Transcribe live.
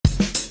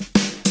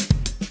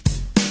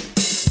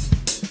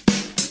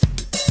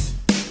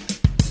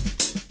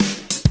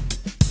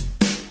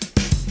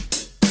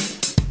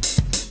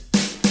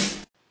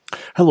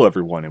Hello,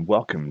 everyone, and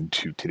welcome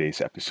to today's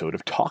episode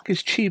of Talk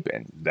is Cheap,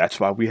 and that's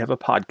why we have a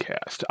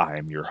podcast. I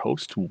am your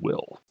host,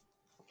 Will.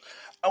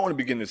 I want to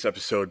begin this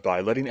episode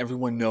by letting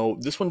everyone know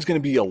this one's going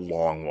to be a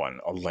long one,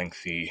 a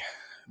lengthy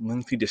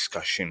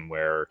discussion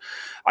where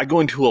I go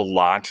into a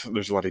lot.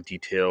 There's a lot of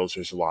details.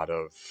 There's a lot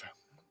of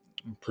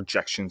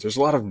projections. There's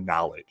a lot of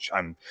knowledge.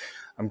 I'm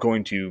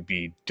going to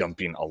be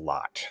dumping a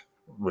lot,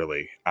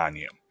 really, on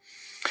you.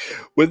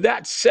 With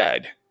that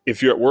said,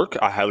 if you're at work,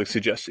 I highly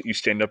suggest that you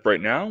stand up right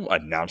now,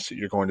 announce that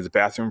you're going to the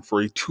bathroom for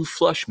a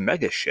two-flush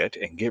mega shit,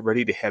 and get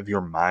ready to have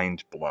your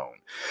mind blown.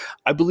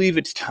 I believe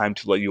it's time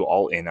to let you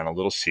all in on a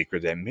little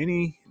secret that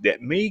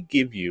may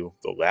give you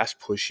the last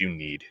push you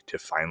need to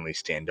finally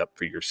stand up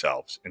for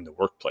yourselves in the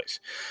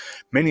workplace.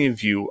 Many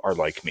of you are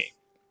like me.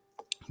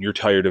 You're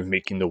tired of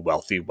making the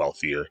wealthy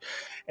wealthier,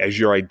 as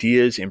your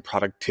ideas and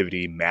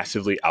productivity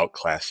massively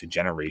outclass the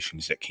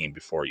generations that came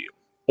before you.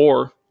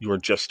 Or you are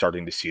just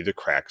starting to see the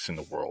cracks in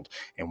the world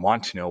and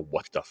want to know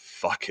what the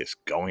fuck is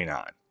going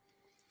on.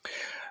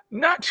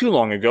 Not too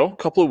long ago, a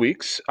couple of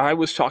weeks, I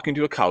was talking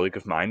to a colleague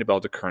of mine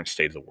about the current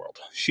state of the world.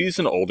 She's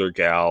an older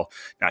gal,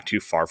 not too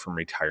far from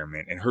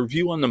retirement, and her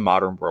view on the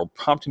modern world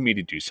prompted me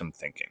to do some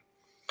thinking.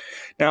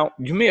 Now,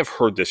 you may have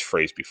heard this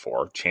phrase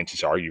before.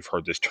 Chances are you've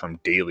heard this term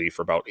daily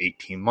for about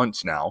 18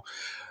 months now,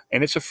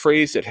 and it's a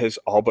phrase that has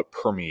all but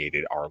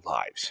permeated our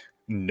lives.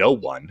 No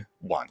one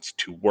wants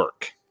to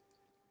work.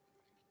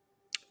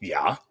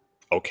 Yeah,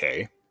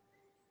 okay.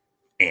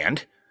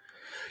 And?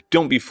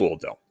 Don't be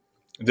fooled, though.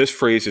 This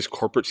phrase is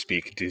corporate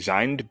speak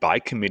designed by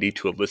committee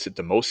to elicit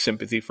the most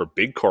sympathy for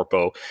big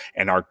corpo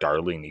and our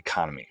darling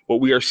economy. What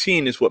we are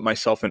seeing is what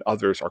myself and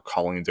others are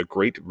calling the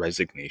Great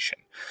Resignation,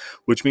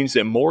 which means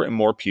that more and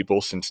more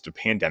people since the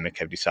pandemic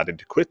have decided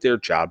to quit their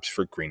jobs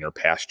for greener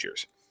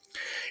pastures.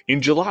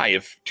 In July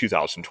of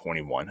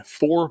 2021,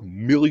 4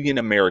 million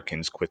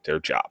Americans quit their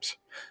jobs.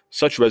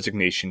 Such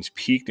resignations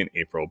peaked in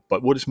April,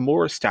 but what is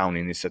more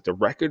astounding is that the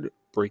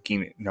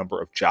record-breaking number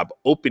of job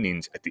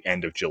openings at the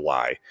end of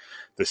July,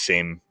 the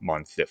same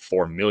month that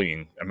 4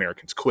 million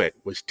Americans quit,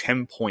 was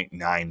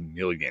 10.9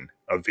 million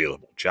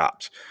available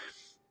jobs.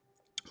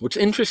 What's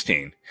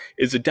interesting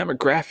is the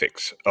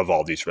demographics of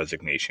all these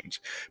resignations.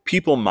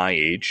 People my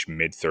age,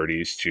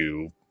 mid-30s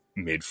to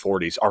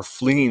mid-40s, are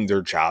fleeing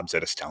their jobs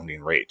at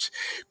astounding rates.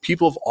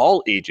 People of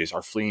all ages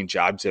are fleeing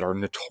jobs that are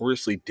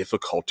notoriously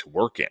difficult to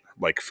work in,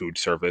 like food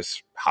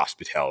service,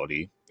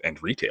 hospitality,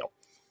 and retail.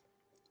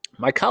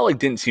 My colleague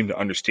didn't seem to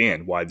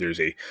understand why there's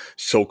a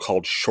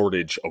so-called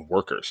shortage of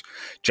workers.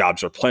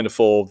 Jobs are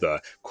plentiful,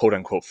 the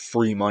quote-unquote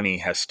free money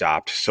has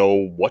stopped, so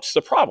what's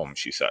the problem,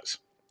 she says.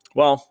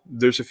 Well,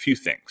 there's a few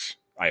things,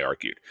 I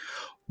argued.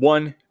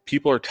 One,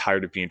 people are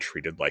tired of being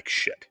treated like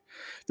shit.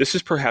 This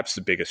is perhaps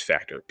the biggest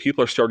factor.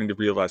 People are starting to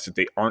realize that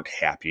they aren't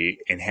happy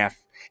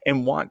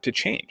and want to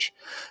change.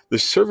 The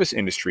service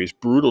industry is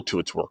brutal to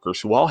its workers,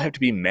 who all have to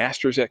be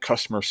masters at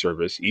customer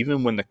service,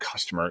 even when the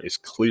customer is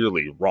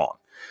clearly wrong.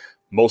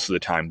 Most of the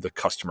time, the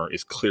customer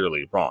is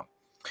clearly wrong.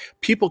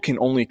 People can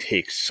only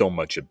take so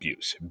much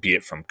abuse, be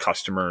it from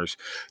customers,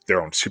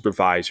 their own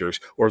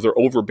supervisors, or their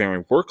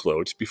overbearing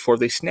workloads before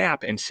they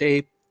snap and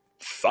say,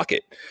 fuck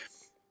it.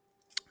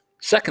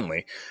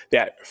 Secondly,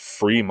 that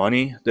free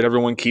money that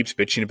everyone keeps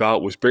bitching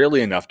about was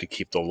barely enough to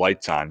keep the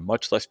lights on,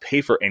 much less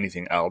pay for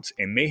anything else,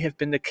 and may have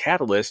been the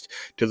catalyst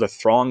to the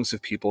throngs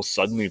of people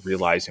suddenly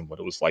realizing what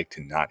it was like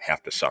to not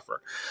have to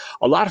suffer.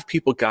 A lot of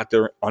people got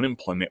their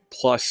unemployment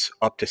plus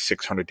up to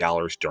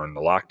 $600 during the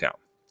lockdown.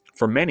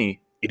 For many,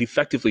 it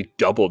effectively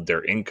doubled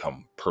their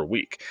income per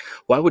week.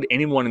 Why would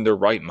anyone in their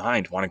right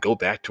mind want to go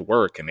back to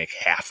work and make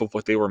half of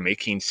what they were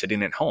making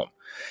sitting at home?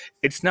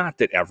 It's not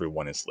that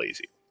everyone is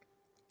lazy.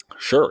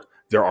 Sure,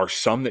 there are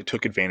some that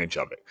took advantage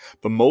of it,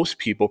 but most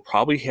people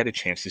probably had a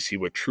chance to see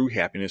what true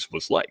happiness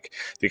was like.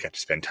 They got to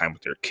spend time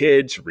with their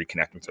kids,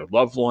 reconnect with their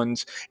loved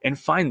ones, and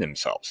find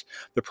themselves.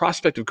 The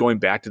prospect of going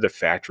back to the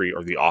factory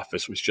or the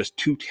office was just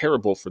too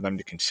terrible for them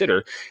to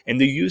consider,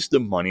 and they used the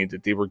money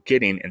that they were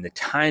getting and the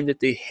time that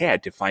they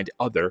had to find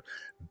other,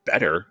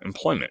 better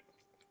employment.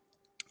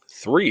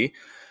 3,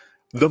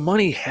 the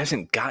money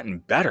hasn't gotten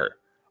better.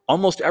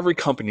 Almost every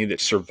company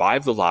that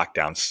survived the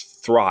lockdowns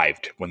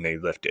thrived when they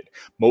lifted.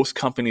 Most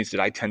companies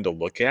that I tend to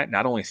look at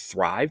not only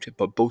thrived,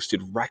 but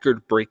boasted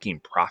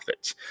record-breaking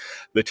profits.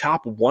 The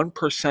top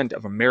 1%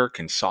 of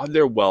Americans saw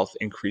their wealth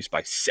increase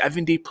by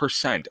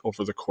 70%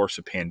 over the course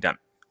of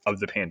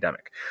the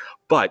pandemic.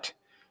 But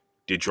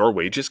did your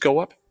wages go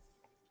up?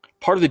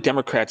 Part of the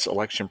Democrats'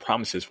 election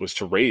promises was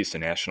to raise the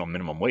national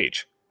minimum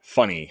wage.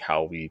 Funny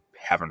how we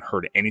haven't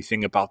heard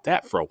anything about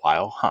that for a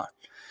while, huh?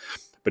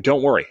 But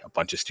don't worry, a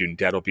bunch of student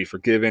debt will be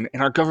forgiven,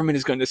 and our government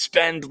is going to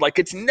spend like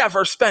it's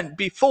never spent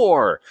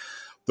before.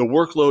 The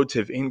workloads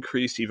have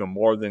increased even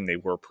more than they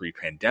were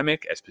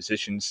pre-pandemic, as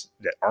positions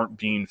that aren't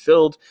being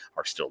filled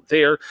are still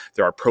there.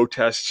 There are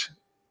protests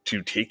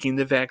to taking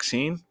the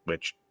vaccine,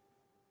 which,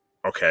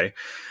 okay,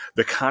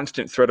 the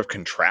constant threat of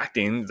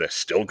contracting the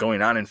still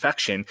going on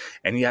infection,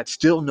 and yet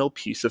still no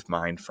peace of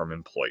mind from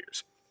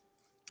employers.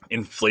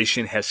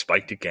 Inflation has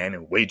spiked again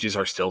and wages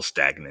are still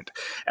stagnant.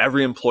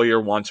 Every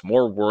employer wants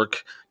more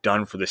work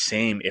done for the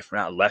same, if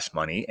not less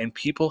money, and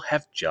people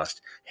have just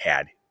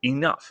had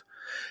enough.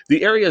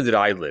 The area that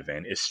I live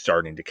in is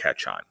starting to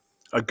catch on.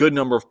 A good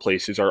number of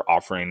places are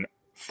offering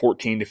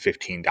 $14 to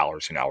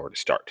 $15 an hour to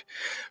start,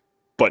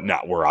 but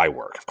not where I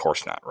work. Of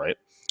course not, right?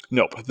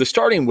 Nope. The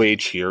starting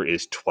wage here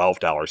is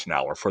 $12 an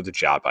hour for the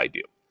job I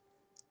do.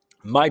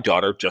 My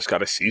daughter just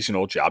got a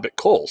seasonal job at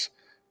Kohl's.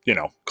 You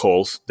know,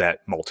 Kohl's, that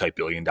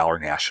multi-billion-dollar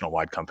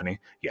national-wide company.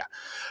 Yeah.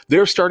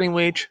 Their starting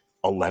wage,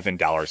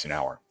 $11 an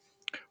hour.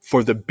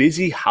 For the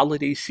busy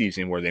holiday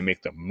season where they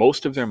make the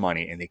most of their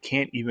money and they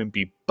can't even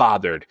be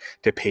bothered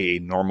to pay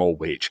a normal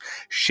wage.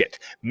 Shit,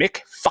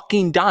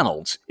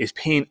 McFucking-Donald's is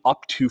paying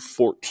up to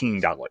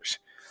 $14.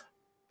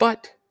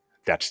 But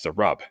that's the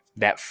rub.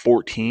 That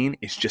 14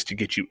 is just to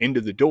get you into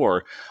the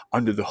door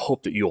under the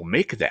hope that you'll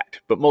make that,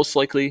 but most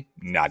likely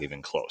not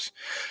even close.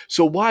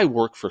 So why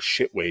work for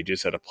shit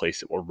wages at a place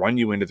that will run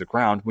you into the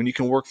ground when you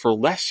can work for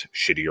less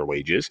shittier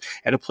wages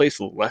at a place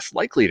less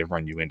likely to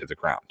run you into the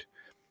ground?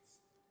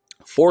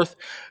 Fourth,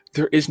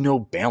 there is no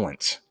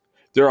balance.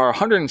 There are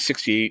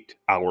 168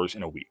 hours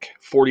in a week.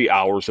 40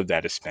 hours of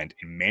that is spent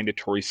in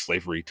mandatory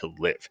slavery to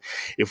live.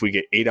 If we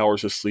get 8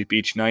 hours of sleep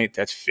each night,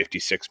 that's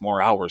 56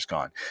 more hours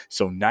gone.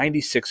 So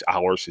 96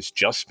 hours is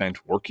just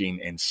spent working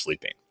and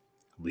sleeping.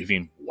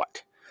 Leaving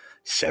what?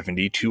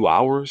 72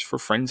 hours for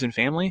friends and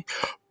family?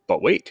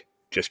 But wait,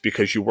 just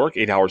because you work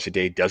 8 hours a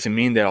day doesn't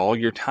mean that all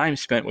your time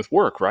spent with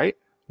work, right?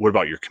 What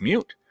about your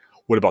commute?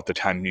 What about the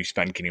time you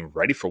spend getting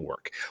ready for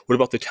work? What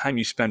about the time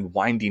you spend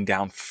winding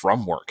down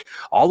from work?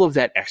 All of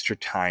that extra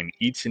time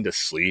eats into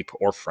sleep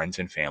or friends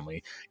and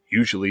family,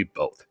 usually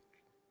both.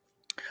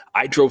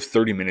 I drove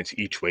 30 minutes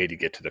each way to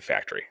get to the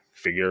factory.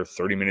 Figure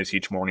 30 minutes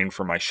each morning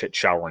for my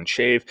shower and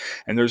shave,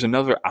 and there's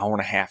another hour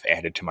and a half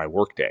added to my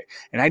workday.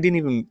 And I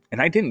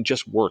didn't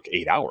just work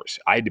 8 hours.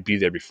 I had to be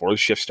there before the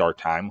shift start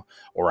time,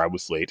 or I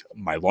was late.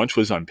 My lunch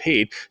was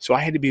unpaid, so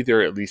I had to be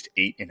there at least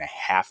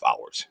 8.5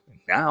 hours.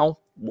 Now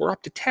we're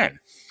up to 10.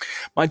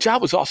 My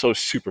job was also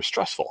super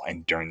stressful,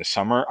 and during the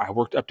summer, I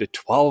worked up to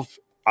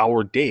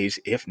 12-hour days,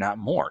 if not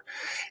more.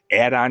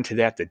 Add on to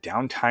that the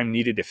downtime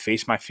needed to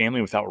face my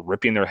family without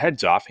ripping their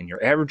heads off, and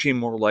you're averaging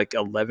more like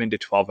 11 to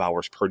 12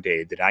 hours per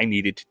day that I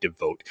needed to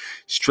devote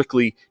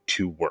strictly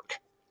to work.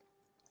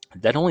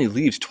 That only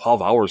leaves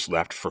 12 hours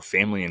left for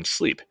family and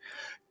sleep.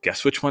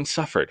 Guess which one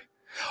suffered?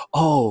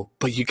 Oh,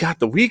 but you got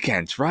the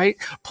weekends, right?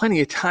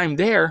 Plenty of time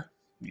there.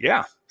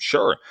 Yeah,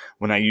 sure.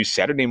 When I used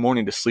Saturday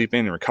morning to sleep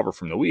in and recover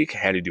from the week, I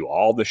had to do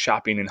all the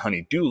shopping and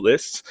honey-do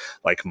lists,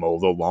 like mow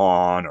the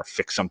lawn or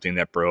fix something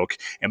that broke.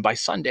 And by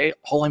Sunday,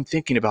 all I'm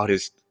thinking about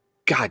is,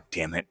 God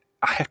damn it,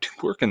 I have to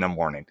work in the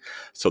morning.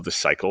 So the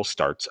cycle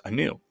starts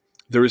anew.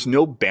 There is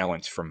no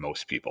balance for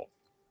most people.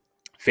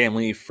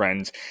 Family,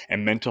 friends,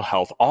 and mental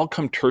health all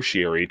come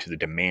tertiary to the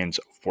demands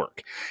of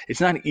work.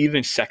 It's not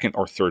even second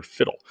or third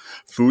fiddle.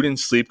 Food and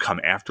sleep come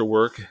after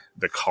work,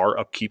 the car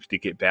upkeep to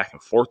get back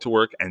and forth to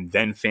work, and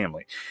then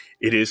family.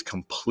 It is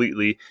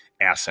completely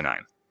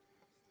asinine.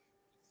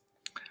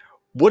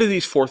 What do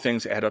these four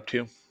things add up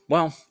to?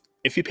 Well,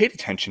 if you paid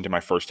attention to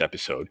my first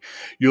episode,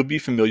 you'll be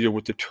familiar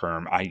with the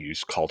term I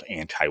use called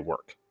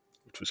anti-work,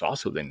 which was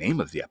also the name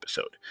of the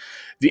episode.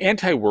 The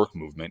anti-work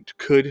movement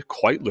could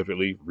quite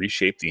literally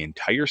reshape the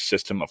entire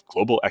system of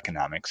global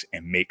economics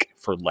and make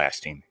for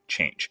lasting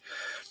change.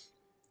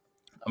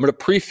 I'm going to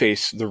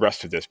preface the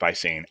rest of this by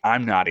saying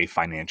I'm not a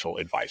financial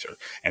advisor,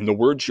 and the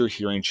words you're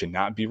hearing should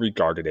not be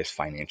regarded as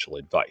financial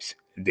advice.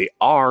 They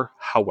are,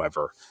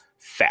 however,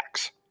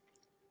 facts.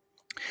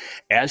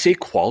 As a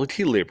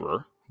quality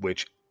laborer,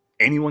 which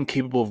anyone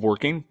capable of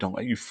working, don't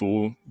let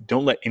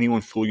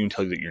anyone fool you and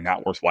tell you that you're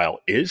not worthwhile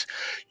is,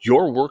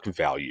 your work has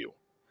value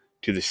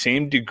to the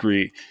same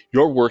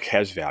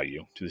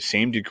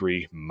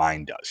degree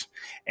mine does.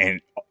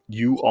 And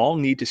you all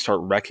need to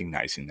start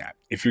recognizing that.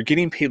 If you're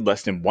getting paid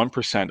less than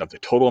 1% of the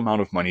total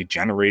amount of money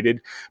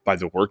generated by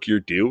the work you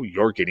do,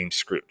 you're getting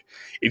screwed.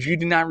 If you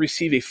did not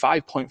receive a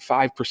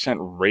 5.5%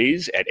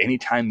 raise at any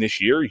time this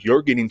year,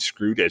 you're getting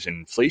screwed as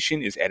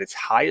inflation is at its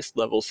highest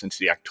level since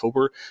the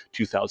October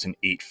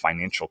 2008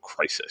 financial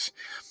crisis.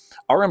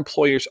 Our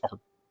employers are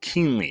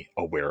keenly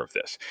aware of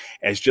this,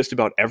 as just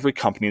about every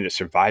company that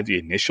survived the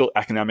initial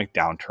economic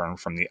downturn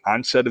from the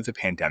onset of the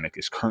pandemic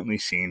is currently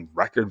seeing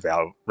record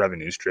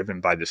revenues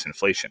driven by this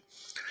inflation.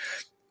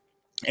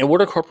 And what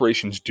are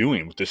corporations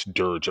doing with this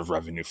dirge of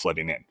revenue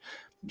flooding in?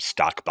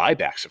 Stock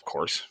buybacks, of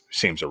course.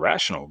 Seems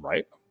irrational,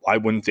 right? Why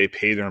wouldn't they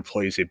pay their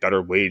employees a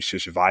better wage to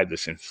survive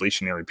this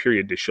inflationary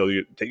period to show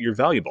you that you're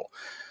valuable?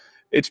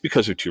 It's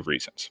because of two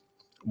reasons.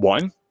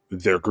 One,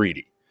 they're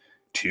greedy.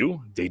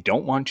 Two, they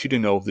don't want you to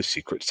know the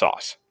secret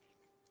sauce.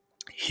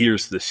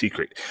 Here's the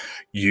secret.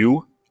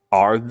 You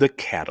are the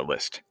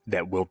catalyst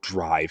that will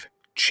drive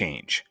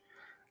change.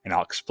 And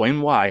I'll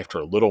explain why after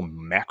a little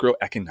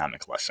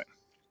macroeconomic lesson.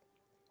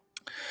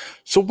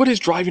 So what is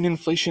driving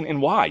inflation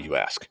and why, you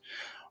ask?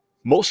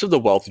 Most of the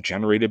wealth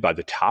generated by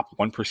the top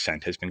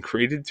 1% has been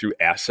created through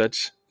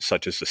assets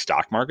such as the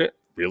stock market,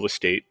 real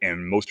estate,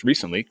 and most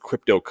recently,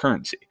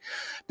 cryptocurrency.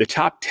 The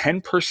top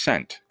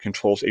 10%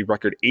 controls a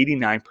record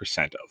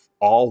 89% of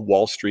all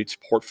Wall Street's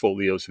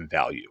portfolio's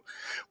value,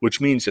 which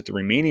means that the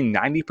remaining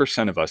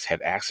 90% of us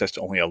have access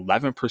to only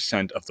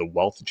 11% of the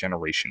wealth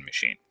generation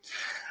machine.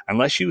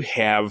 Unless you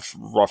have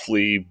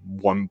roughly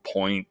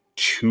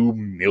 $1.2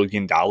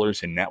 million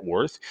in net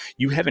worth,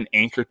 you have an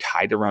anchor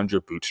tied around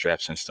your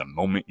bootstraps since the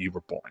moment you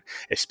were born,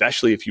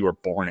 especially if you were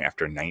born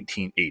after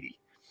 1980.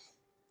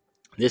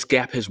 This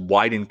gap has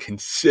widened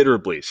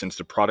considerably since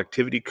the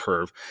productivity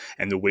curve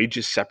and the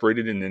wages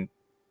separated in the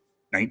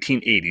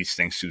 1980s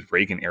thanks to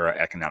Reagan-era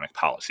economic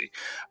policy.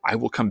 I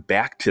will come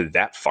back to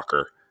that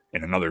fucker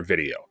in another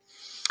video.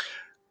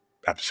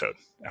 Episode.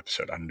 I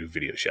don't do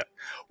videos yet.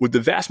 With the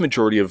vast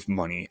majority of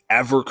money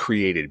ever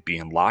created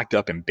being locked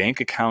up in bank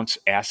accounts,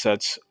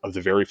 assets of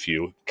the very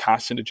few,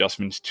 constant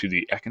adjustments to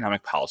the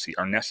economic policy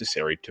are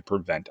necessary to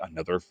prevent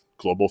another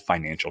global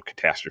financial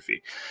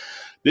catastrophe.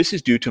 This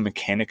is due to a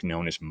mechanic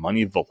known as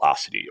money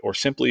velocity, or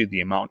simply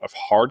the amount of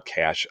hard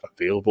cash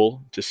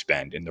available to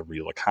spend in the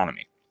real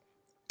economy.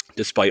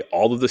 Despite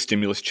all of the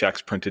stimulus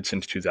checks printed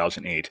since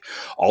 2008,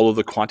 all of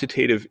the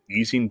quantitative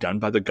easing done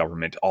by the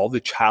government, all the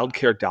child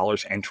care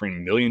dollars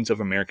entering millions of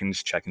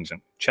Americans'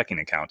 checking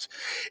accounts,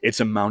 it's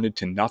amounted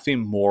to nothing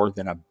more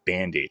than a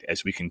Band-Aid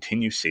as we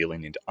continue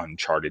sailing into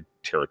uncharted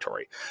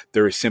territory.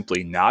 There is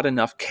simply not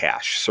enough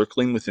cash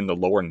circling within the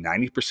lower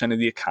 90% of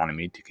the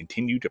economy to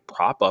continue to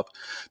prop up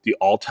the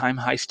all-time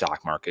high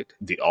stock market,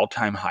 the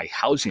all-time high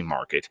housing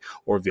market,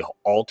 or the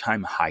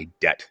all-time high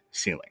debt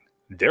ceiling.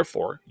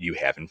 Therefore, you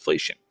have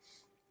inflation.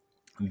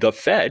 The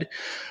Fed,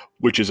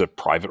 which is a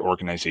private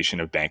organization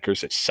of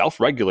bankers that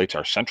self-regulates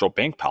our central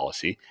bank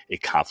policy, a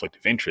conflict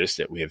of interest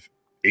that we have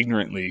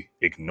ignorantly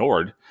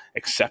ignored,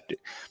 accepted.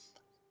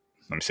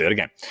 Let me say that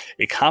again.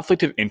 A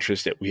conflict of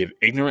interest that we have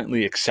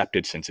ignorantly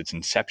accepted since its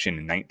inception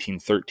in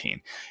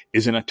 1913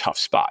 is in a tough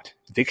spot.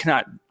 They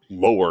cannot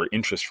lower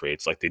interest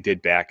rates like they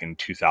did back in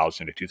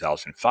 2000 to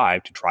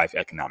 2005 to drive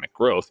economic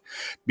growth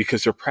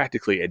because they're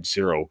practically at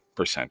 0%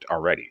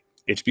 already.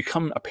 It's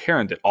become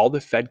apparent that all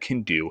the Fed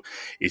can do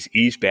is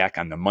ease back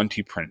on the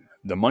money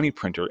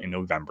printer in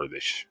November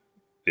this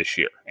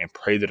year and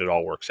pray that it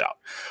all works out.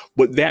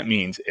 What that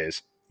means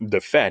is the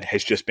Fed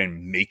has just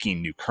been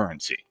making new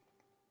currency.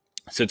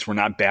 Since we're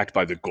not backed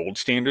by the gold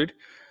standard,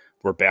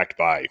 we're backed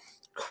by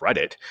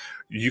credit,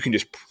 you can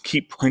just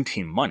keep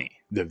printing money.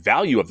 The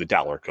value of the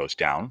dollar goes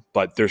down,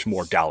 but there's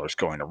more dollars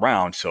going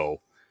around.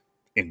 So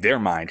in their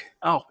mind,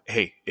 oh,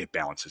 hey, it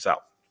balances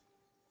out.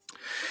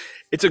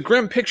 It's a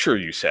grim picture,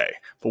 you say,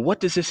 but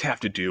what does this have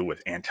to do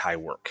with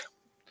anti-work?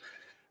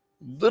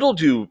 Little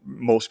do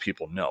most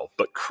people know,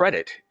 but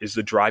credit is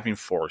the driving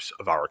force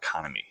of our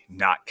economy,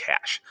 not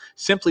cash.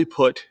 Simply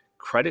put,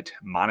 credit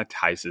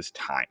monetizes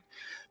time.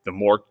 The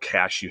more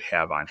cash you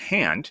have on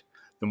hand,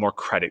 the more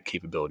credit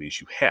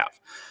capabilities you have.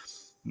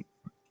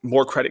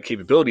 More credit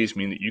capabilities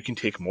mean that you can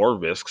take more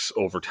risks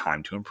over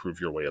time to improve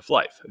your way of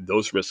life.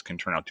 Those risks can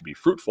turn out to be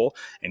fruitful,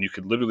 and you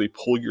could literally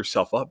pull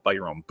yourself up by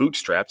your own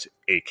bootstraps,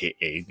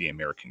 aka the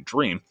American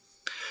dream.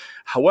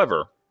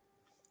 However,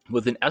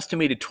 with an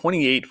estimated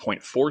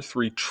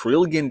 $28.43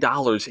 trillion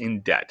in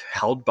debt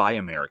held by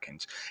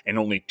Americans and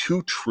only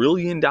 $2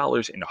 trillion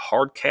in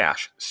hard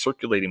cash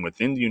circulating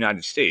within the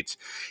United States,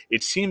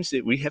 it seems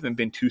that we haven't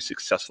been too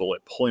successful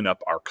at pulling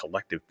up our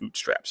collective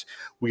bootstraps.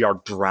 We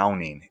are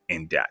drowning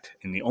in debt,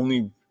 and the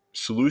only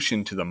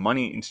solution to the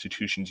money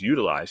institutions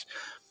utilize,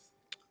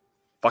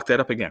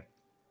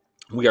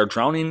 we are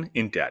drowning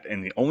in debt,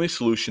 and the only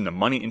solution the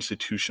money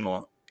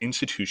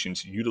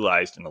institutions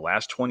utilized in the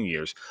last 20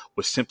 years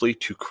was simply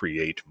to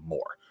create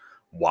more.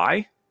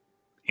 Why?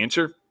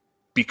 Answer,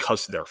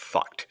 because they're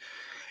fucked.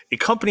 A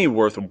company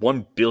worth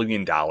 $1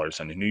 billion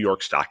on the New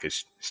York Stock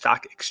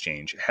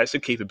Exchange has the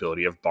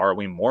capability of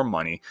borrowing more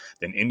money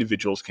than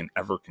individuals can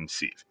ever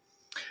conceive.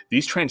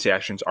 These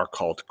transactions are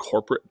called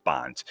corporate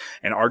bonds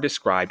and are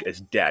described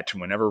as debt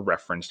whenever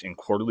referenced in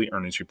quarterly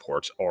earnings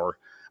reports or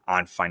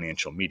on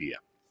financial media.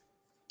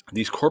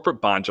 These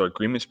corporate bonds are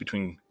agreements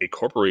between a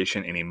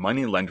corporation and a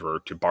money lender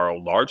to borrow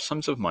large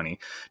sums of money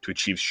to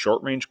achieve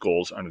short-range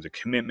goals under the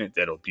commitment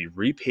that it will be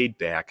repaid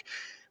back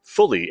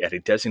fully at a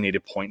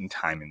designated point in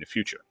time in the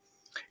future.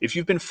 If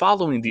you've been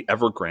following the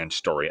Evergrande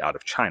story out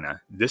of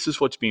China, this is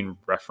what's being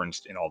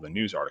referenced in all the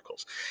news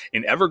articles.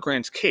 In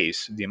Evergrande's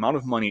case, the amount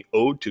of money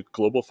owed to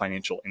global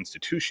financial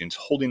institutions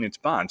holding its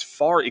bonds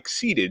far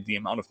exceeded the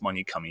amount of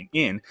money coming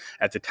in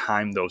at the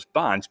time those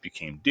bonds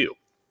became due.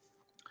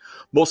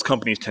 Most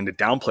companies tend to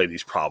downplay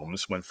these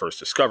problems when first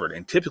discovered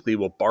and typically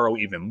will borrow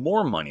even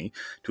more money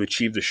to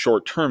achieve the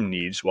short-term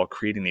needs while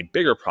creating a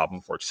bigger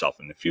problem for itself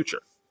in the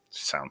future.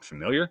 Sound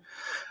familiar?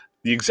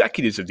 The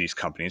executives of these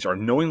companies are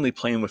knowingly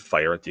playing with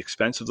fire at the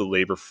expense of the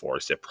labor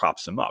force that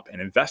props them up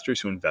and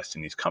investors who invest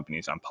in these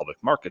companies on public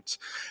markets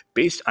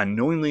based on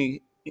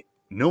knowingly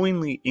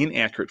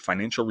inaccurate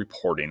financial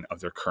reporting of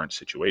their current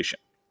situation.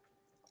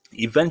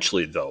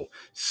 Eventually, though,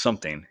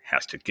 something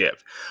has to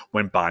give.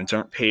 When bonds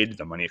aren't paid,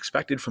 the money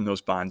expected from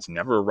those bonds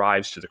never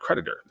arrives to the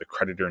creditor. The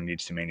creditor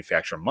needs to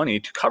manufacture money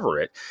to cover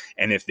it,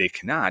 and if they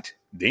cannot,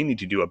 they need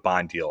to do a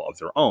bond deal of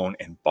their own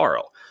and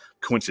borrow.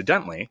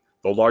 Coincidentally,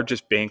 the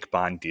largest bank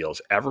bond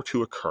deals ever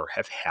to occur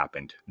have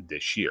happened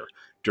this year.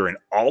 During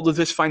all of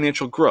this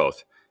financial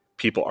growth,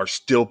 people are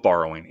still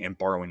borrowing and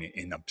borrowing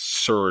in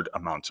absurd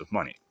amounts of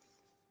money.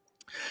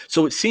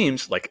 So it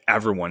seems like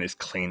everyone is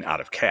clean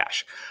out of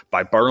cash.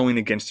 By borrowing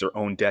against their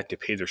own debt to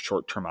pay their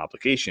short-term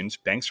obligations,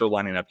 banks are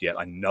lining up yet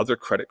another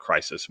credit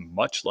crisis,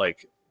 much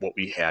like what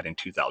we had in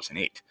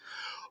 2008,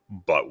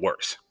 but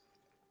worse.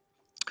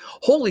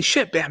 Holy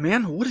shit,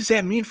 Batman, what does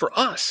that mean for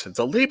us,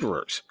 the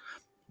laborers?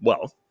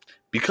 Well,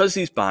 because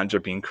these bonds are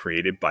being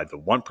created by the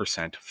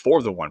 1%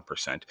 for the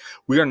 1%,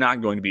 we are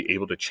not going to be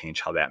able to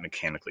change how that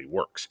mechanically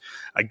works.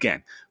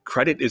 Again,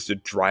 credit is the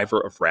driver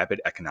of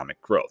rapid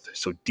economic growth,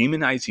 so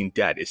demonizing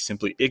debt is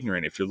simply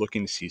ignorant if you're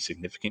looking to see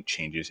significant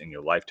changes in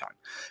your lifetime.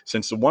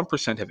 Since the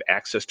 1% have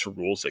access to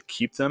rules that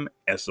keep them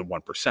as the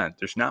 1%,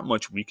 there's not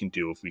much we can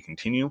do if we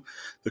continue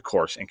the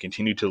course and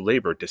continue to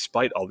labor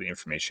despite all the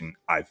information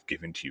I've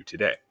given to you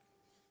today.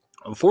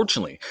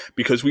 Unfortunately,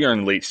 because we are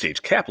in late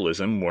stage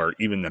capitalism where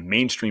even the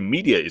mainstream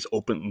media is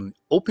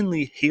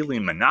openly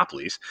hailing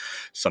monopolies,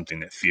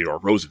 something that Theodore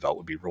Roosevelt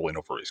would be rolling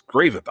over his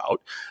grave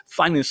about,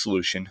 finding a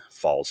solution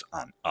falls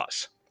on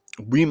us.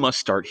 We must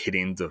start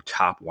hitting the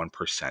top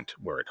 1%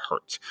 where it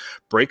hurts,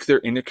 break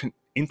their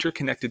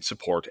interconnected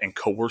support, and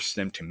coerce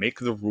them to make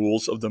the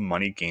rules of the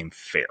money game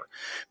fair.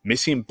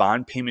 Missing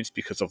bond payments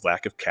because of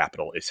lack of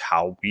capital is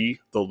how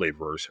we, the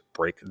laborers,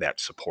 break that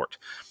support.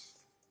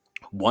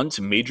 Once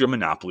major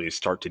monopolies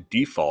start to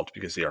default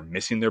because they are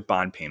missing their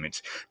bond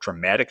payments,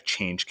 dramatic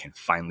change can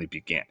finally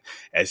begin.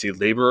 As a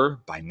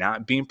laborer, by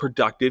not being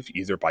productive,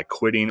 either by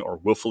quitting or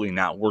willfully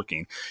not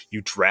working,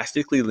 you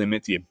drastically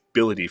limit the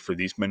ability for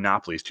these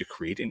monopolies to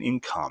create an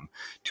income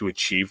to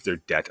achieve their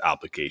debt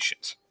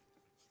obligations.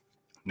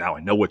 Now,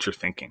 I know what you're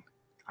thinking.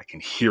 I can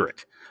hear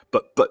it.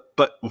 But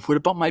what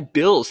about my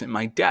bills and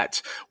my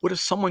debts? What if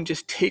someone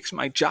just takes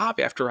my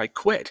job after I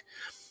quit?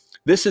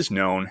 This is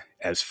known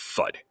as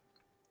FUD.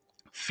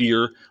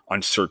 Fear,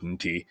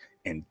 uncertainty,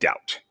 and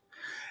doubt.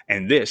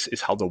 And this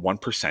is how the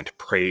 1%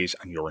 preys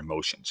on your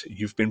emotions.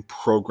 You've been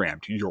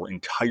programmed your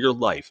entire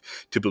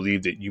life to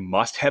believe that you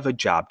must have a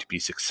job to be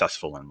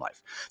successful in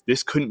life.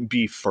 This couldn't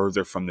be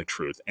further from the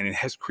truth, and it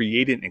has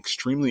created an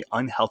extremely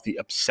unhealthy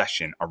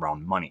obsession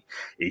around money,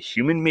 a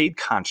human-made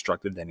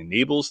construct that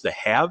enables the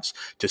haves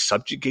to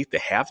subjugate the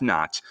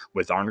have-nots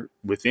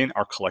within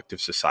our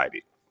collective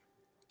society.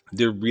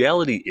 The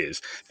reality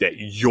is that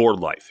your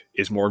life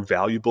is more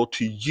valuable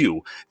to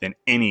you than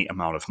any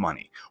amount of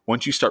money.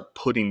 Once you start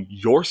putting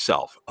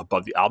yourself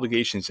above the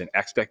obligations and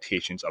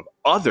expectations of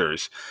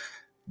others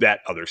that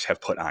others have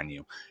put on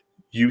you,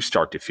 you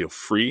start to feel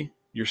free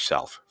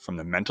yourself from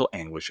the mental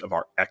anguish of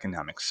our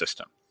economic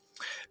system.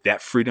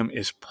 That freedom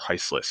is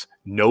priceless.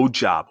 No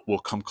job will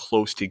come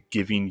close to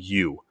giving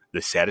you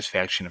the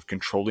satisfaction of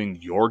controlling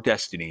your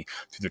destiny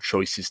through the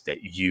choices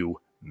that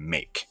you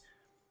make.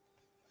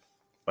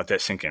 Let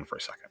that sink in for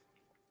a second.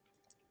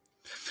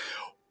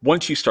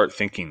 Once you start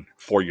thinking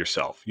for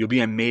yourself, you'll be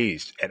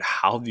amazed at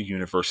how the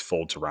universe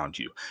folds around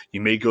you.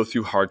 You may go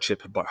through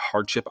hardship, but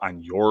hardship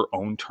on your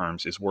own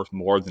terms is worth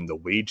more than the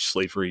wage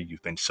slavery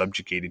you've been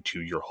subjugated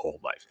to your whole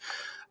life.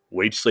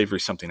 Wage slavery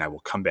is something I will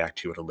come back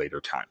to at a later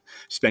time.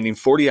 Spending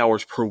 40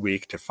 hours per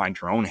week to find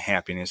your own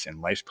happiness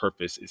and life's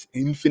purpose is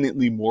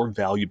infinitely more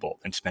valuable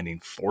than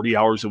spending 40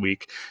 hours a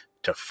week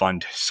to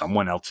fund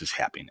someone else's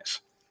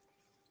happiness.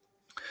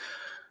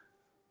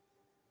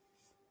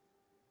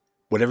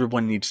 What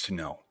everyone needs to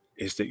know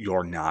is that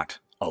you're not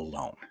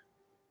alone,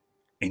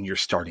 and you're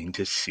starting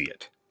to see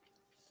it.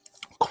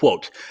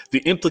 Quote,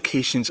 the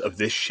implications of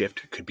this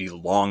shift could be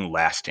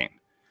long-lasting,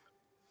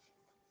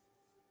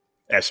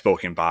 as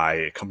spoken by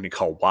a company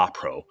called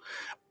Wipro,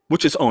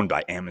 which is owned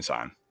by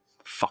Amazon.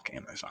 Fuck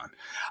Amazon.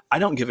 I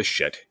don't give a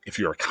shit if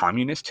you're a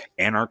communist,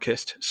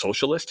 anarchist,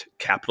 socialist,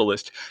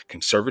 capitalist,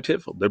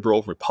 conservative,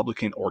 liberal,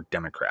 Republican, or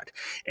Democrat.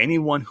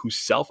 Anyone who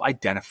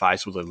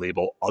self-identifies with a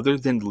label other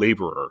than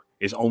laborer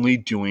is only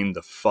doing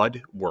the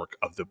FUD work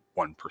of the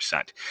 1%.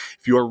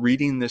 If you are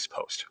reading this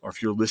post, or if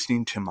you're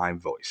listening to my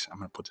voice, I'm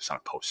going to put this on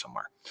a post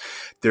somewhere,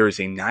 there is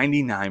a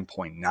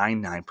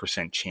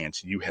 99.99%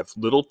 chance you have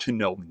little to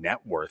no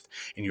net worth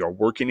and you are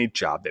working a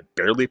job that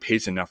barely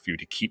pays enough for you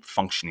to keep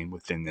functioning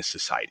within this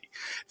society.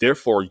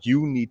 Therefore,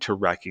 you need to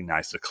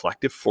recognize the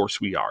collective force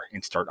we are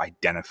and start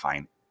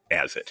identifying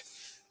as it.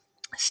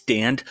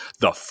 Stand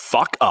the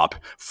fuck up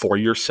for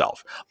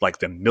yourself, like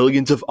the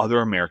millions of other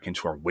Americans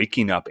who are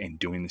waking up and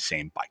doing the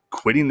same by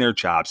quitting their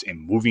jobs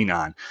and moving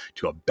on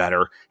to a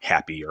better,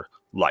 happier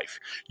life.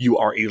 You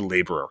are a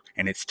laborer,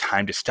 and it's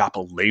time to stop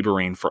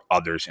laboring for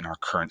others in our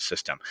current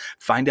system.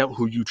 Find out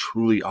who you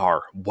truly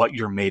are, what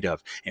you're made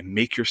of, and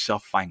make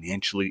yourself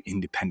financially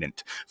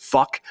independent.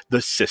 Fuck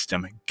the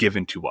system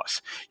given to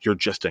us. You're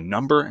just a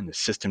number, and the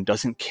system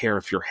doesn't care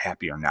if you're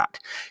happy or not.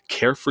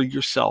 Care for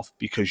yourself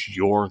because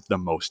you're the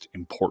most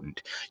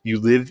important. You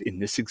live in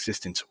this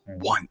existence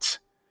once.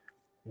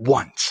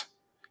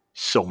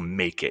 So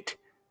make it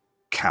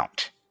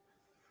count.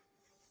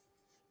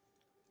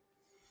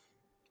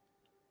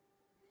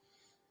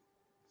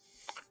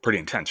 Pretty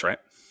intense, right?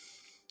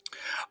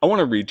 I want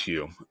to read to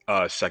you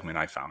a segment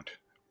I found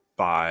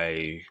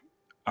by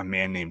a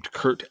man named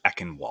Kurt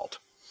Eckenwald,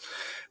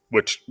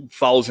 which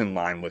follows in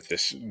line with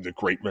the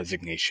great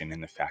resignation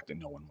and the fact that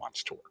no one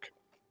wants to work.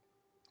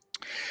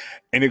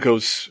 And it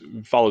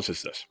follows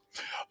as this.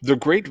 The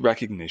great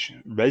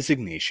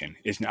resignation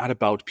is not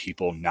about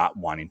people not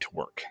wanting to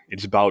work.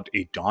 It's about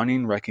a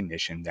dawning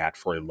recognition that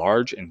for a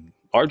larger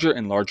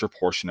and larger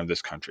portion of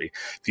this country,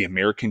 the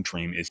American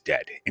dream is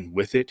dead, and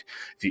with it,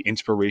 the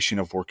inspiration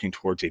of working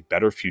towards a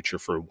better future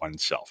for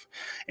oneself.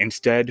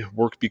 Instead,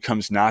 work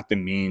becomes not the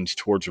means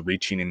towards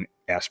reaching an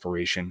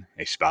aspiration,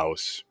 a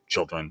spouse,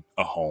 children,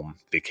 a home,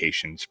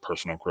 vacations,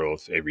 personal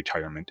growth, a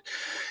retirement.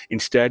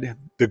 Instead,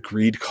 the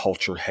greed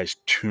culture has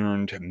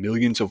turned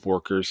millions of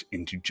workers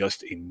into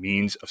just a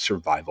means of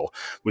survival,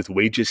 with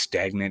wages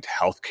stagnant,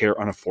 healthcare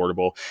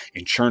unaffordable,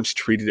 insurance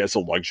treated as a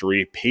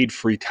luxury, paid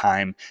free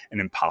time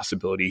an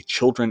impossibility,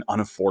 children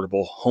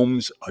unaffordable,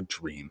 homes a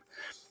dream.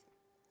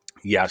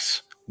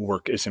 Yes,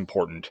 work is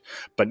important,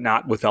 but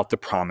not without the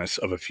promise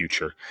of a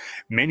future.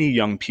 Many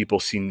young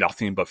people see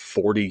nothing but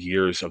 40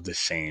 years of the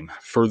same,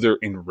 further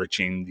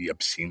enriching the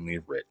obscenely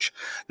rich.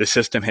 The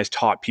system has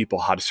taught people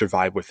how to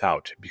survive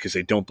without, because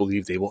they don't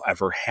believe they will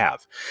ever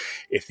have.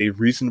 If they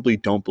reasonably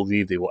don't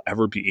believe they will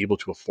ever be able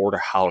to afford a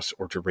house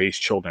or to raise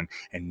children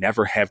and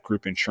never have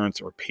group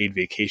insurance or paid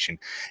vacation,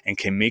 and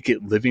can make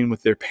it living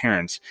with their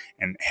parents,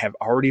 and have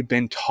already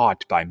been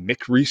taught by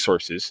Mick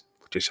Resources,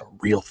 which is a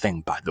real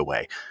thing, by the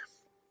way,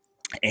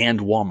 and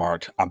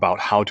Walmart about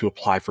how to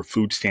apply for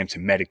food stamps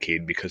and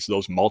Medicaid, because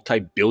those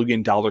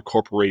multi-billion-dollar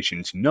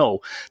corporations know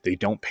they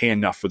don't pay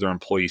enough for their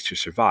employees to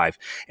survive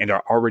and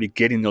are already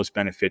getting those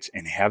benefits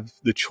and have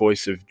the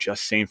choice of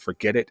just saying,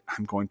 forget it,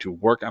 I'm going to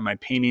work on my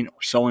painting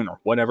or sewing or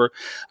whatever.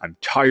 I'm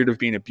tired of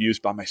being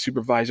abused by my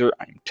supervisor.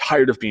 I'm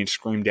tired of being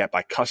screamed at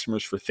by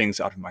customers for things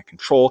out of my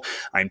control.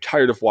 I'm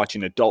tired of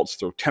watching adults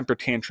throw temper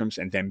tantrums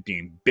and then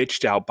being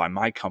bitched out by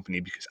my company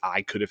because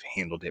I could have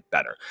handled it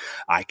better.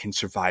 I can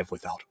survive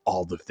without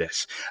all of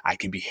this. I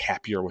can be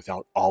happier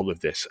without all of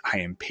this. I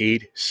am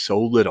paid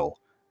so little,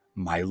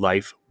 my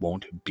life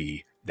won't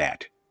be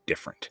that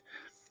different.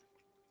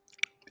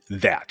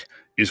 That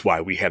is why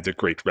we have the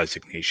great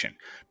resignation,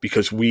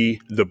 because we,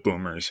 the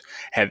boomers,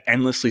 have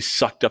endlessly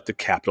sucked up the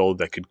capital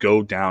that could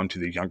go down to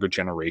the younger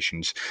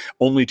generations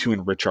only to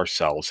enrich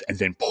ourselves, and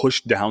then push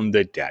down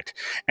the debt.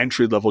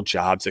 Entry-level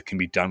jobs that can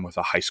be done with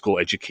a high school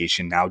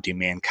education now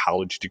demand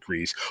college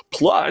degrees,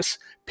 plus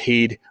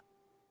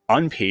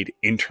unpaid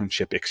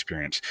internship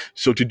experience.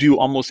 So to do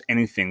almost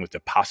anything with the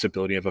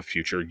possibility of a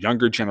future,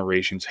 younger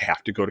generations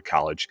have to go to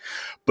college,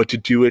 but to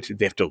do it,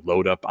 they have to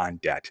load up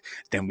on debt.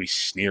 Then we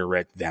sneer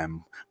at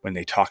them when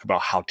they talk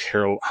about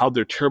how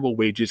their terrible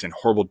wages and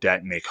horrible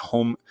debt make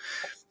home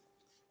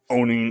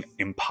owning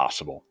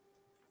impossible.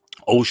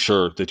 Oh,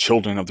 sure, the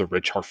children of the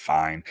rich are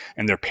fine,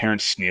 and their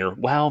parents sneer,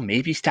 well,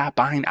 maybe stop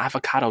buying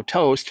avocado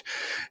toast,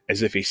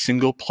 as if a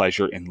single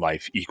pleasure in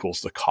life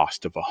equals the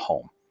cost of a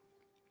home.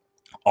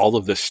 All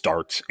of this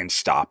starts and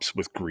stops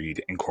with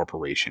greed and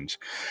corporations.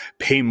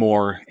 Pay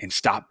more and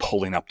stop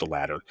pulling up the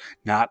ladder.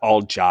 Not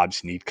all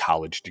jobs need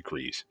college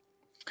degrees.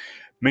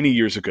 Many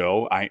years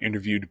ago, I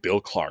interviewed Bill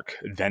Clark,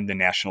 then the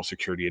National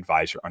Security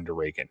Advisor under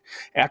Reagan.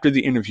 After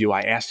the interview,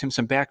 I asked him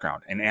some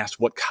background and asked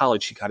what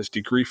college he got his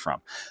degree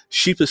from.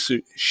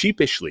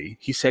 Sheepishly,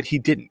 he said he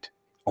didn't,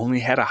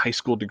 only had a high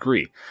school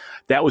degree.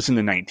 That was in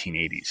the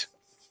 1980s.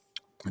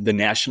 The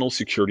National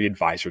Security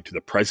Advisor to the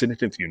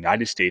President of the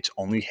United States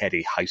only had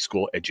a high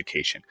school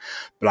education.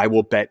 But I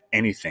will bet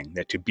anything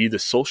that to be the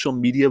social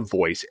media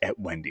voice at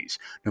Wendy's,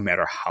 no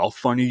matter how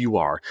funny you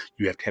are,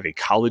 you have to have a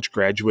college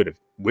graduate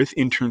with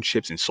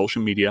internships in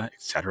social media,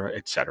 etc.,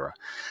 etc.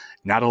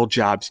 Not all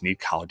jobs need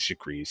college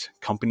degrees.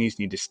 Companies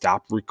need to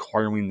stop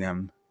requiring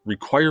them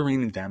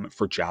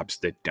for jobs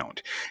that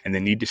don't, and they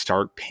need to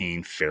start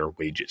paying fair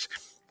wages.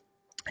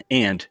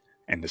 And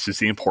this is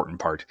the important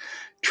part,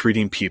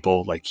 treating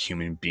people like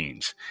human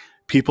beings.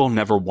 People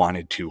never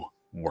wanted to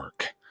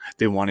work.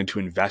 They wanted to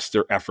invest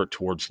their effort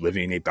towards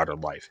living a better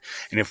life.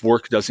 And if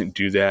work doesn't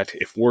do that,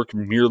 if work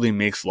merely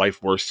makes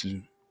life worse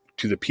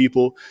to the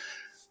people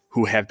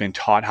who have been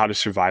taught how to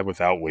survive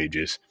without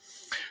wages,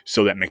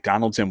 so that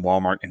McDonald's and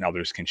Walmart and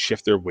others can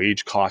shift their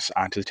wage costs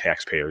onto the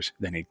taxpayers,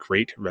 then a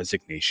great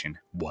resignation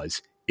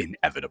was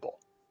inevitable.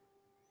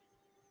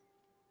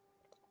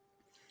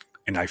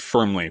 And I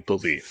firmly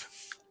believe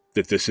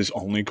that this is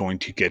only going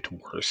to get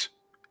worse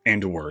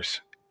and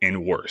worse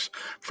and worse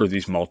for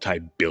these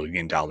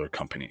multi-billion-dollar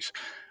companies.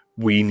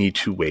 We need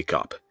to wake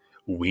up.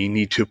 We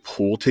need to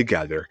pull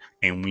together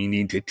and we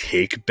need to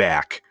take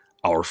back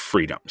our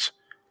freedoms.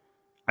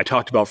 I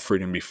talked about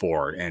freedom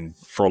before, and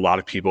for a lot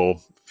of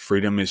people,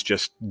 freedom is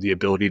just the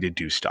ability to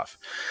do stuff.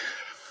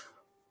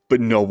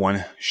 But no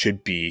one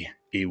should be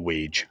a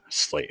wage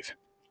slave.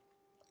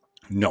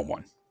 No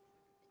one.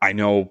 I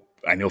know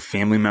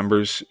family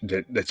members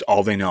that's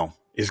all they know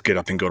is get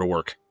up and go to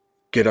work.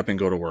 Get up and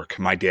go to work.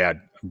 My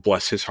dad,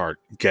 bless his heart,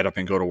 get up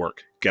and go to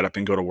work. Get up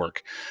and go to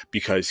work,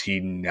 because he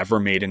never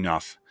made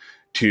enough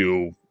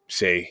to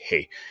say,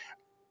 hey,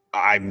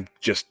 I'm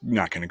just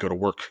not going to go to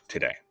work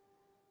today.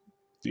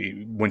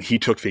 When he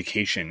took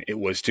vacation, it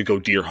was to go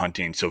deer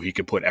hunting so he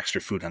could put extra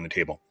food on the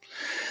table.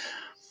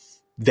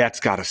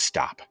 That's got to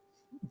stop.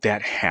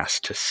 That has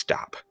to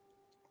stop.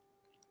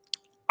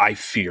 I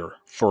fear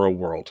for a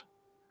world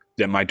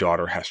that my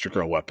daughter has to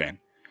grow up in,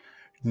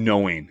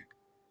 knowing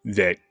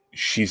that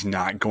she's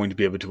not going to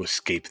be able to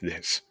escape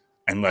this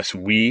unless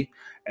we,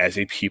 as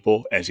a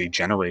people, as a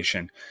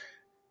generation,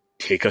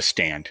 take a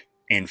stand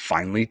and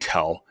finally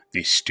tell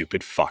these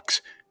stupid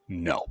fucks,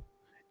 no.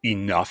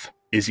 Enough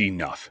is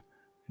enough.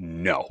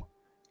 No.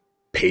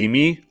 Pay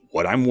me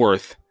what I'm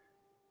worth,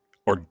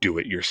 or do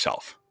it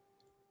yourself.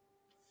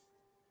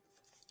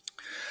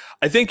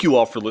 I thank you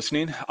all for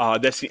listening.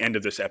 That's the end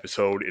of this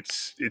episode.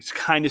 It's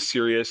kind of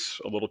serious,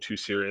 a little too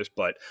serious,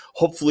 but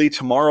hopefully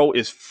tomorrow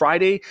is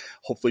Friday.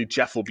 Hopefully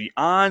Jeff will be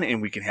on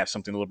and we can have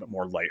something a little bit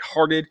more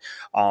lighthearted.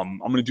 I'm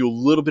going to do a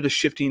little bit of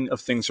shifting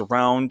of things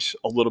around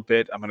a little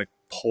bit. I'm going to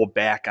pull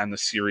back on the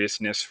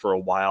seriousness for a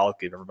while,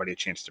 give everybody a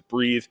chance to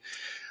breathe.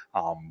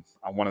 I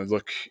want to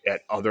look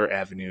at other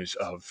avenues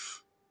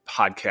of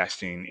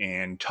podcasting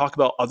and talk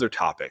about other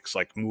topics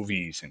like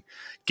movies and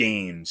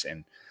games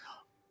and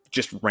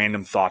just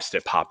random thoughts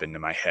that pop into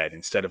my head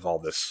instead of all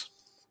this.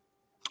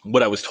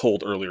 What I was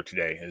told earlier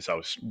today as I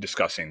was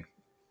discussing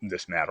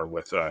this matter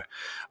with a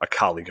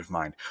colleague of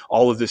mine,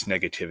 all of this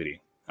negativity.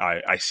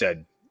 I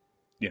said,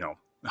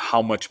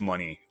 how much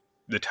money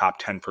the top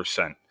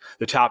 10%,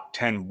 the top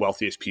 10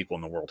 wealthiest people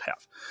in the world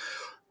have.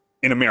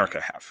 In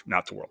America have,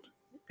 not the world.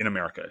 In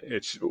America,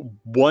 it's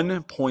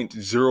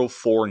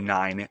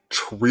 $1.049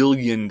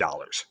 trillion.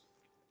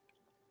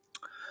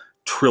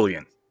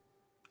 Trillion.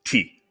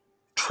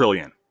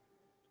 Trillion.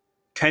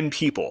 10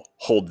 people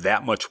hold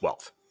that much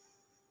wealth.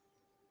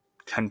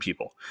 10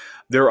 people.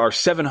 There are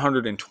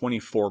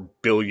 724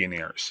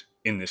 billionaires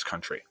in this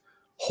country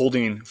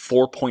holding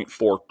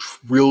 $4.4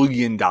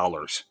 trillion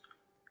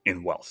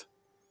in wealth.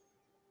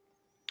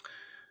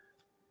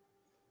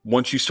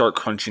 Once you start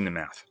crunching the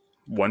math,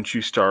 once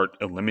you start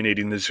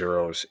eliminating the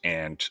zeros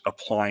and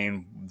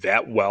applying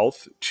that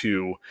wealth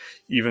to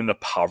even the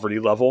poverty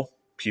level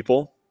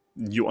people,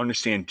 you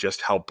understand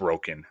just how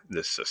broken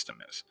this system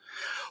is.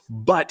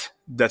 But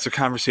that's a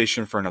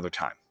conversation for another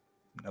time.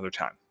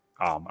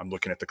 I'm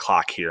looking at the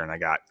clock here and I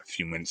got a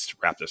few minutes to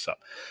wrap this up.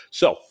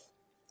 So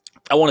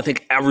I want to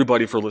thank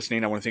everybody for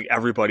listening. I want to thank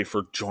everybody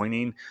for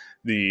joining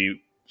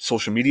the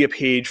social media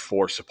page,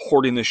 for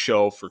supporting the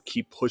show, for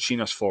keep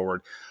pushing us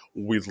forward.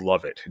 We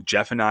love it.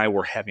 Jeff and I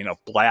were having a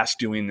blast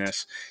doing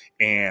this,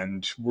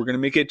 and we're going to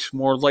make it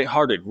more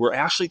lighthearted. We're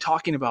actually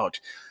talking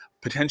about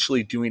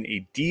potentially doing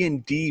a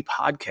D&D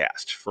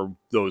podcast. For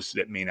those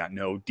that may not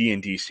know,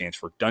 D&D stands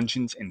for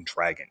Dungeons and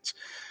Dragons.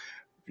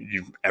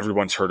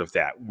 Everyone's heard of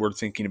that. We're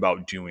thinking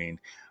about doing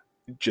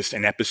just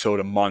an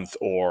episode a month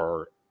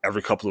or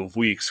every couple of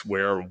weeks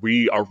where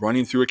we are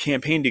running through a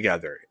campaign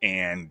together.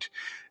 And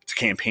it's a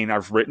campaign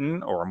I've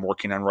written or I'm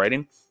working on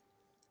writing.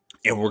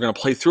 And we're going to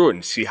play through it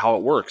and see how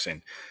it works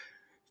and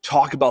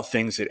talk about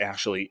things that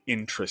actually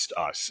interest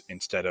us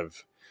instead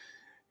of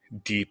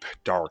deep,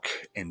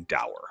 dark, and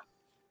dour.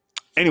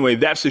 Anyway,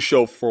 that's the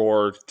show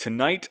for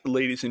tonight,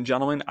 ladies and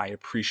gentlemen. I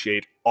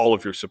appreciate all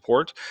of your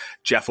support.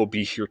 Jeff will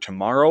be here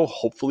tomorrow,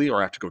 hopefully, or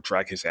I have to go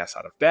drag his ass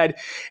out of bed.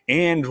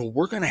 And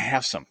we're going to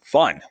have some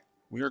fun.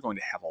 We are going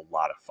to have a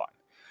lot of fun.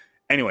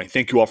 Anyway,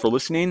 thank you all for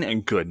listening,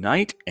 and good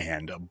night,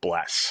 and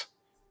bless.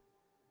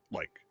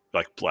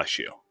 Like bless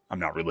you. I'm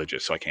not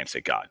religious, so I can't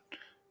say God.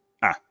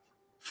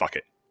 Fuck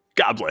it.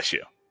 God bless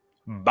you.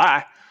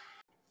 Bye.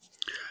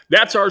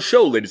 That's our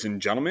show, ladies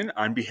and gentlemen.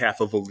 On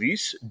behalf of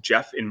Elise,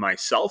 Jeff, and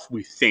myself,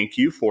 we thank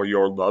you for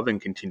your love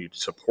and continued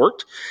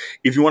support.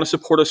 If you want to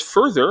support us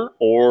further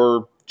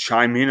or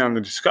chime in on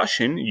the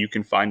discussion, you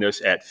can find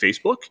us at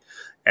Facebook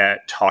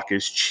at Talk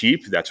is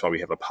Cheap. That's why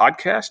we have a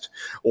podcast.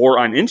 Or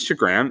on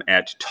Instagram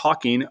at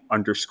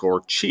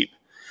talking_cheap.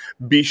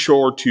 Be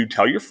sure to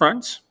tell your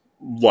friends,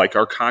 like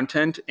our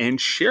content,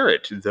 and share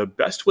it. The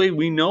best way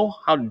we know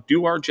how to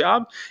do our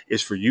job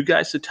is for you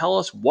guys to tell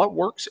us what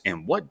works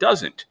and what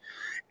doesn't.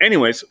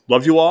 Anyways,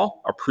 love you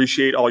all,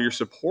 appreciate all your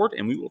support,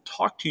 and we will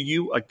talk to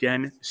you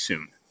again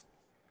soon.